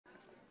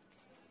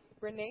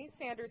Renee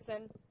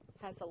Sanderson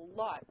has a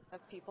lot of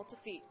people to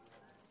feed.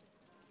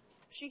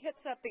 She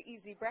hits up the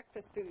easy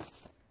breakfast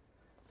foods,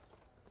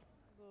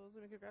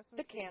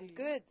 the canned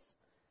goods,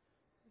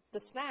 the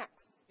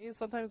snacks.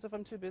 Sometimes if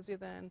I'm too busy,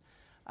 then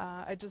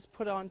I just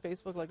put on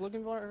Facebook, like,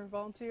 looking for a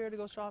volunteer to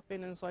go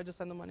shopping, and so I just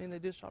send the money and they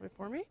do shopping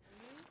for me.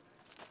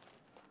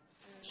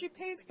 She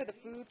pays for the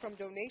food from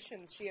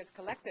donations she has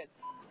collected.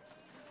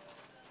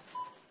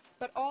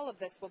 But all of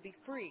this will be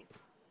free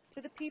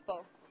to the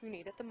people who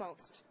need it the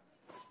most.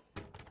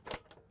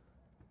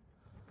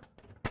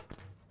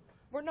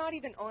 We're not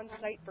even on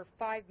site for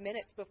 5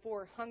 minutes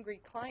before hungry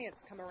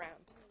clients come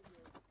around.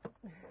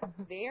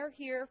 They are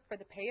here for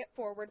the Pay It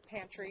Forward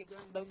pantry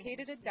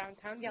located in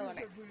downtown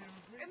Yellowknife.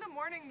 In the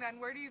morning, then,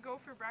 where do you go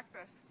for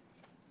breakfast?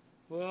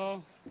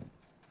 Well,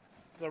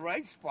 the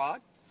right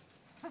spot.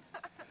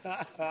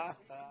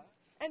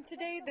 And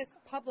today, this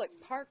public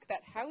park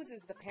that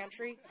houses the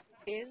pantry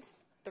is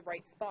the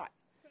right spot.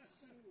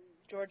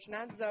 George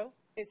Nanzo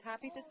is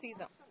happy to see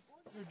them.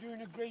 You're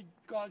doing a great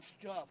God's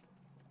job.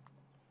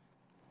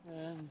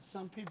 And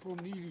some people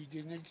need it.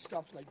 They need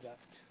stuff like that.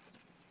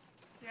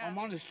 Yeah. I'm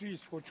on the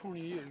streets for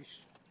 20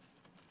 years.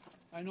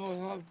 I know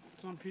how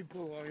some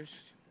people are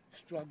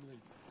struggling.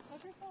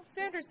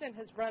 Sanderson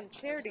has run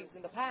charities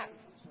in the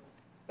past,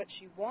 but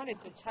she wanted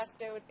to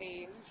test out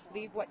a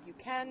leave what you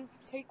can,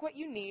 take what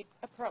you need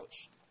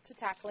approach to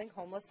tackling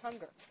homeless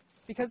hunger.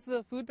 Because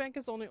the food bank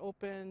is only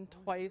open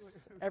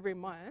twice every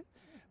month,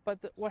 but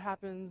what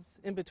happens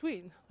in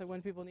between, like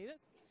when people need it?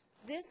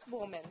 This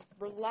woman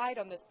relied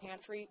on this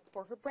pantry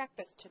for her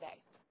breakfast today.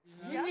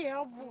 Really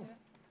helpful.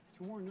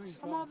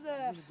 Some of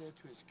the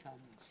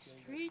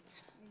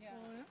streets,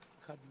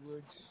 cut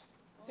woods.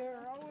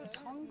 They're always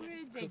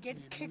hungry, they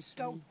get kicked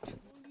out.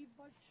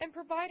 And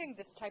providing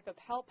this type of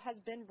help has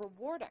been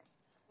rewarding.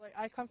 Like,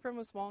 I come from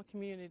a small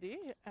community,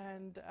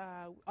 and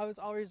I was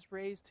always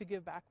raised to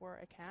give back where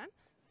I can.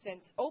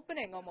 Since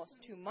opening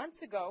almost 2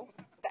 months ago,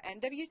 the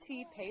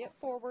NWT Pay It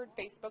Forward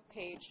Facebook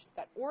page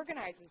that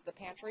organizes the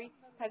pantry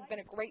has been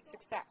a great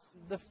success.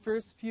 The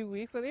first few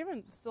weeks, and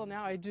even still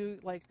now, I do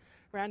like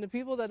random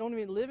people that don't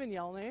even live in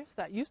Yellowknife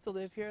that used to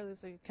live here. They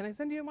say, "Can I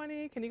send you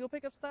money? Can you go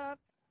pick up stuff?"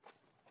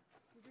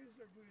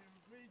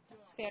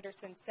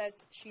 Sanderson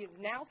says she is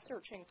now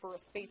searching for a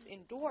space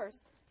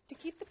indoors to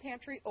keep the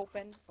pantry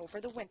open over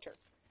the winter.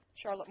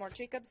 Charlotte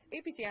Morritt-Jacobs,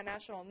 APTN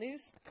National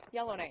News,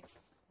 Yellowknife.